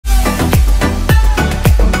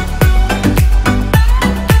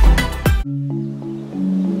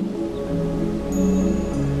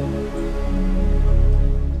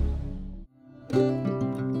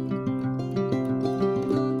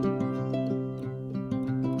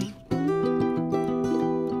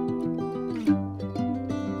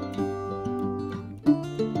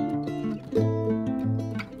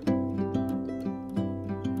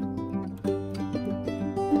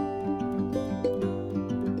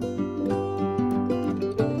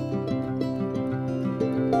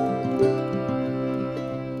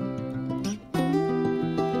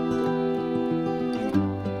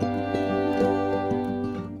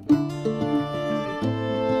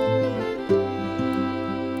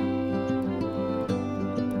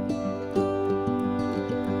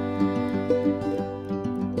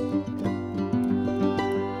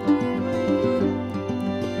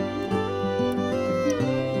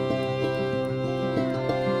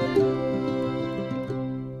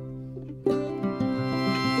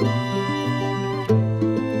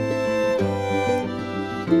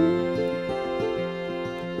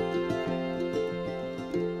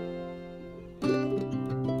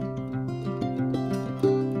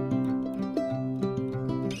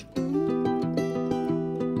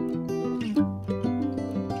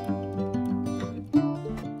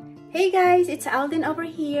Hey guys, it's Alden over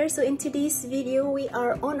here. So in today's video, we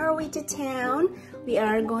are on our way to town. We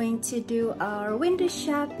are going to do our window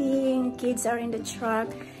shopping. Kids are in the truck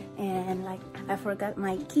and like I forgot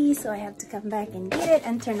my key, so I have to come back and get it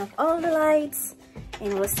and turn off all the lights,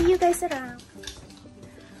 and we'll see you guys around.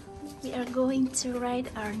 We are going to ride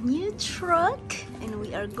our new truck and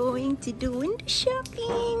we are going to do window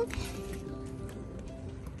shopping.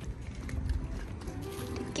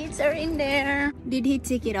 Kids are in there. Did he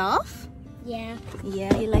take it off? Yeah.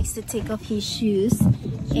 Yeah, he likes to take off his shoes.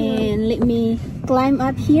 And let me climb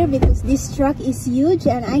up here because this truck is huge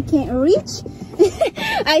and I can't reach.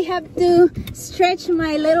 I have to stretch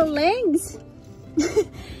my little legs.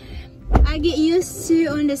 I get used to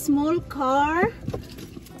on the small car,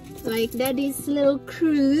 like Daddy's little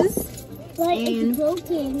cruise. But it's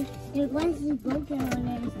broken. The ones is broken on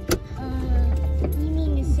it. You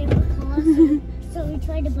mean the same car? So we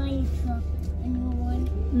tried to buy a truck, a new one.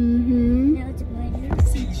 Now it's a better.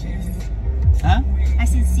 See cheese. Huh? I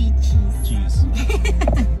said see cheese. Cheese.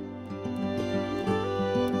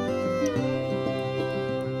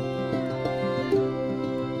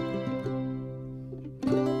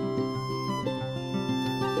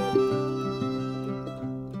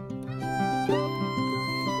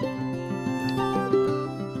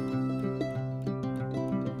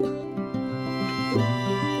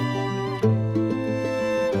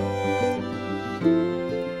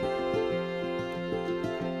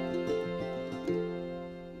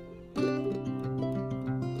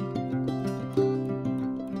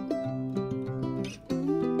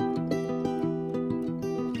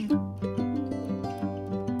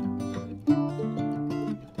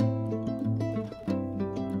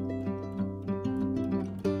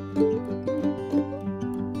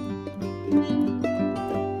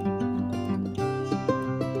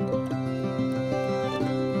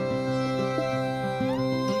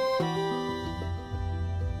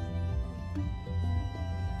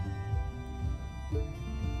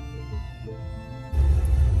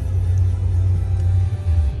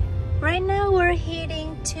 Right now we're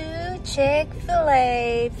heading to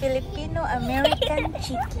Chick-fil-A, Filipino American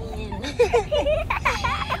chicken.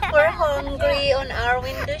 We're hungry on our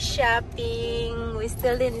window shopping. We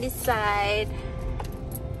still didn't decide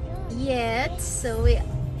yet. So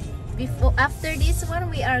after this one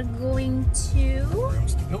we are going to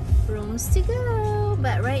Rooms to Go.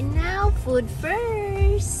 But right now, food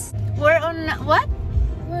first. We're on what?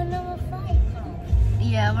 We're number 5.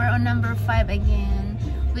 Yeah, we're on number 5 again.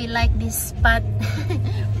 We like this spot.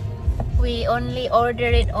 We only order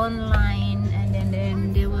it online and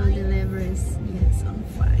then they will deliver us. Yes, on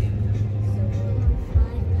 5.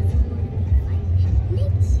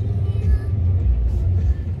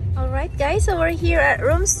 Alright guys, so we're here at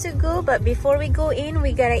Rooms to Go, but before we go in,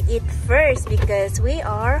 we gotta eat first because we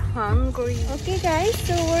are hungry. Okay guys,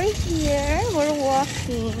 so we're here, we're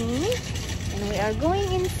walking, and we are going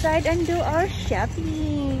inside and do our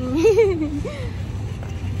shopping.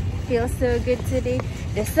 Feels so good today.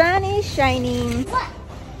 The sun is shining. What?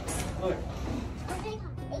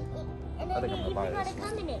 And then you gotta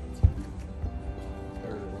come in it.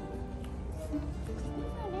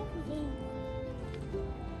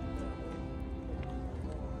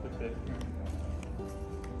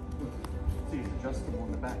 See, it's adjustable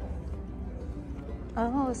in the back.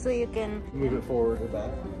 Oh, so you can Move it forward or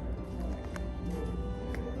back.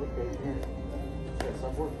 Okay, here. Got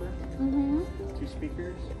subwoofer, 2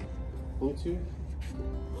 speakers, Bluetooth.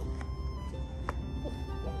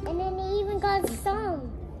 And then he even got a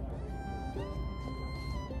song.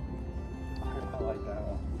 I like that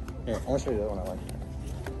one. Here, I'll show you that one I like.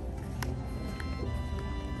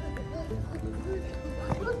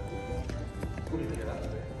 What do you think of that?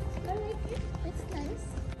 I like it. It's nice.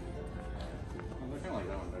 I kind of like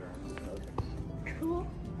that one better. Cool.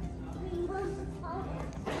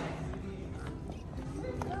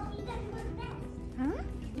 Huh?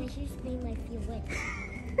 This just made my feet wet.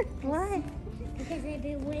 Why? Because I've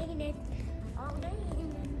been wearing it all day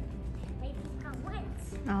and then my feet got wet.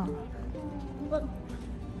 Oh. Look,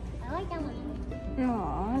 I like that one.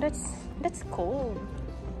 No, that's cool.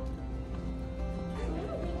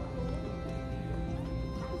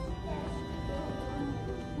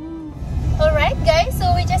 Alright guys,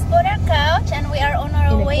 so we just bought our couch and we are on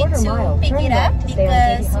our way to pick it up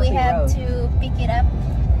because we have to pick it up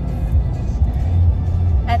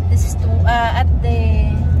at the store, at the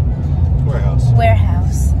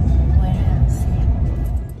warehouse. Yeah.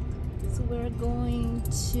 So we're going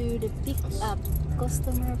to the pick up,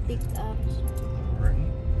 customer pick up.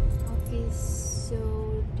 Okay,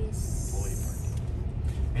 so this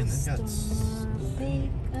And they've got customer pick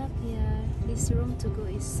Oh yeah, this room to go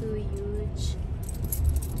is so huge.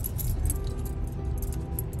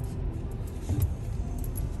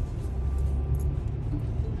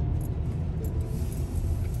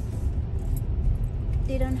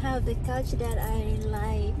 They don't have the couch that I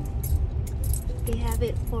like. They have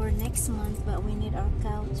it for next month, but we need our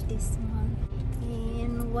couch this month.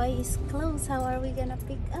 And why is closed? How are we gonna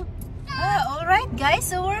pick up? Alright guys,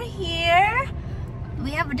 so we're here.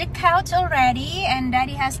 We have the couch already, and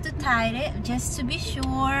Daddy has to tie it just to be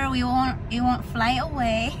sure it won't fly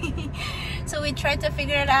away. So we tried to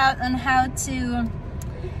figure it out on how to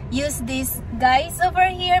use these guys over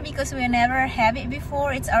here because we never have it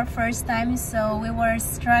before. It's our first time, so we were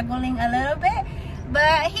struggling a little bit,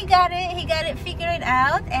 but he got it figured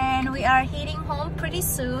out, and we are heading home pretty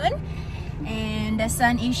soon. And the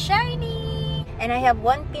sun is shining, and I have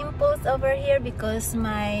one pimples over here because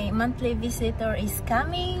my monthly visitor is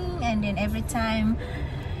coming, and then every time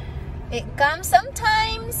it comes,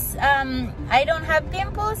 sometimes I don't have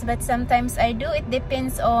pimples, but sometimes I do. It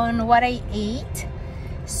depends on what I ate.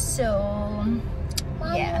 So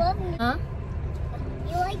Mom, yeah. Huh?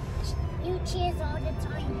 You cheers all the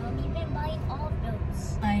time, Mom. You've been buying all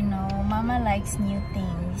those. I know, Mama likes new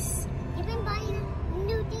things. You've been buying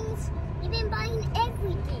new things. You've been buying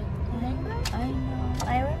everything. Remember? I know,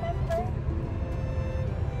 I remember.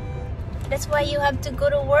 That's why you have to go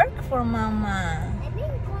to work for Mama. I've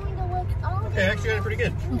been going to work all Okay, actually got it pretty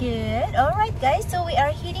good. Good. Alright guys, so we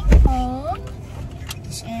are heading home,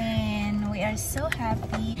 and we are so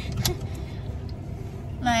happy.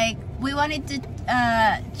 Like, we wanted to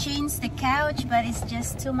change the couch, but it's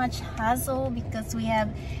just too much hassle because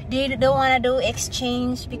they don't want to do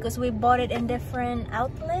exchange because we bought it in different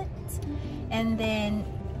outlets, and then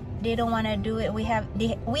they don't want to do it. We have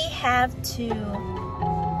to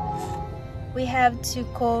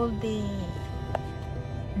call the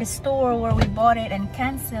store where we bought it and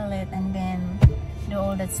cancel it, and then do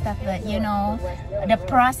all that stuff. But you know, the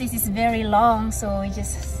process is very long, so we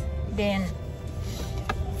just then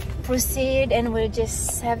proceed, and we'll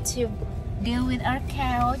just have to deal with our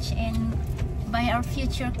couch and buy our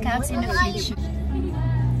future couch in the future.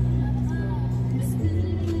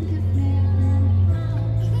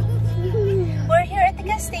 We're here at the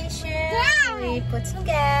gas station. We put some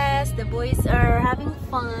gas. The boys are having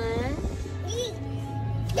fun.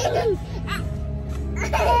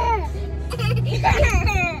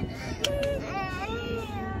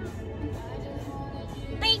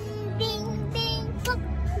 Bing, bing, bing.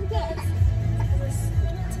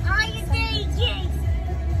 Are you doing?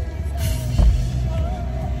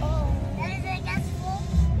 Oh, that is a gas full.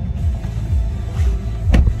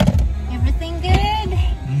 Everything good?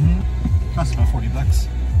 Costs about $40.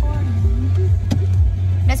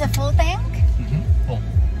 That's a full tank? Full.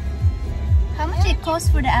 How much it costs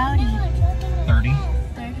for the Audi? 30.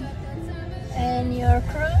 30. And your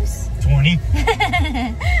cruise? 20.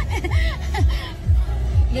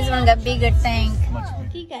 This one got bigger tank. Much bigger.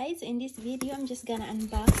 Okay guys, in this video I'm just gonna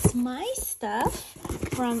unbox my stuff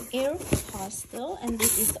from Aeropostale, and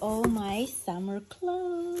this is all my summer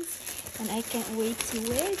clothes, and I can't wait to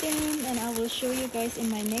wear them, and I will show you guys in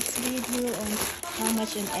my next video on how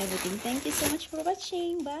much and everything. Thank you so much for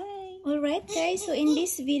watching. Bye. Alright guys, so in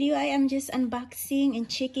this video I am just unboxing and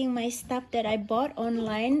checking my stuff that I bought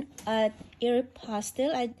online at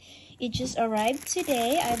Aeropostale. It just arrived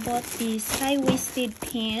today. I bought these high-waisted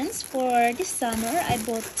pants for the summer. I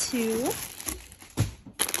bought 2.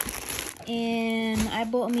 And I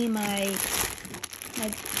bought me my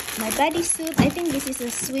bodysuit. I think this is a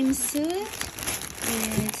swimsuit.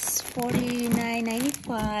 It's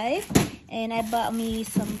 $49.95. And I bought me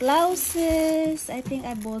some blouses. I think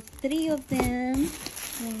I bought 3 of them.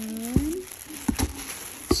 1,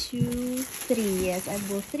 2, 3. Yes, I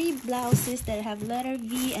bought 3 blouses that have letter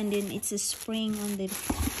V, and then it's a spring on the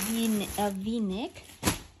V-neck.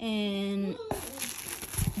 And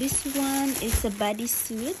this one is a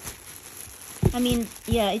bodysuit. I mean,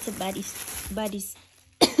 yeah, it's a bodies.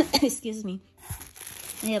 Excuse me.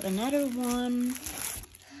 I have another one,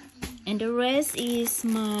 and the rest is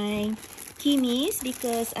my Kimis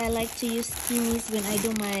because I like to use Kimis when I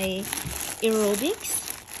do my aerobics.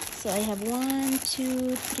 So I have 1,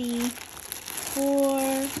 2, 3,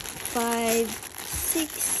 4, 5,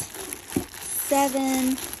 6,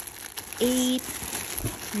 7, 8,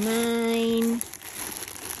 9,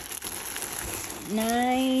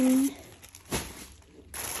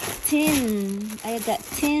 10. I got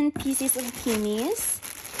 10 pieces of Kimis.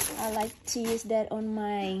 I like to use that on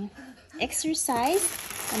my exercise,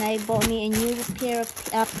 and I bought me a new pair of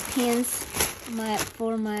pants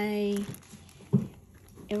for my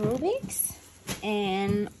aerobics.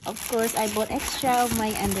 And of course I bought extra of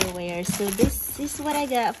my underwear. So this is what I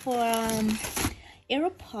got from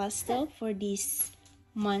Aeropostale for this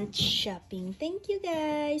month shopping. Thank you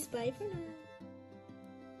guys. Bye for now.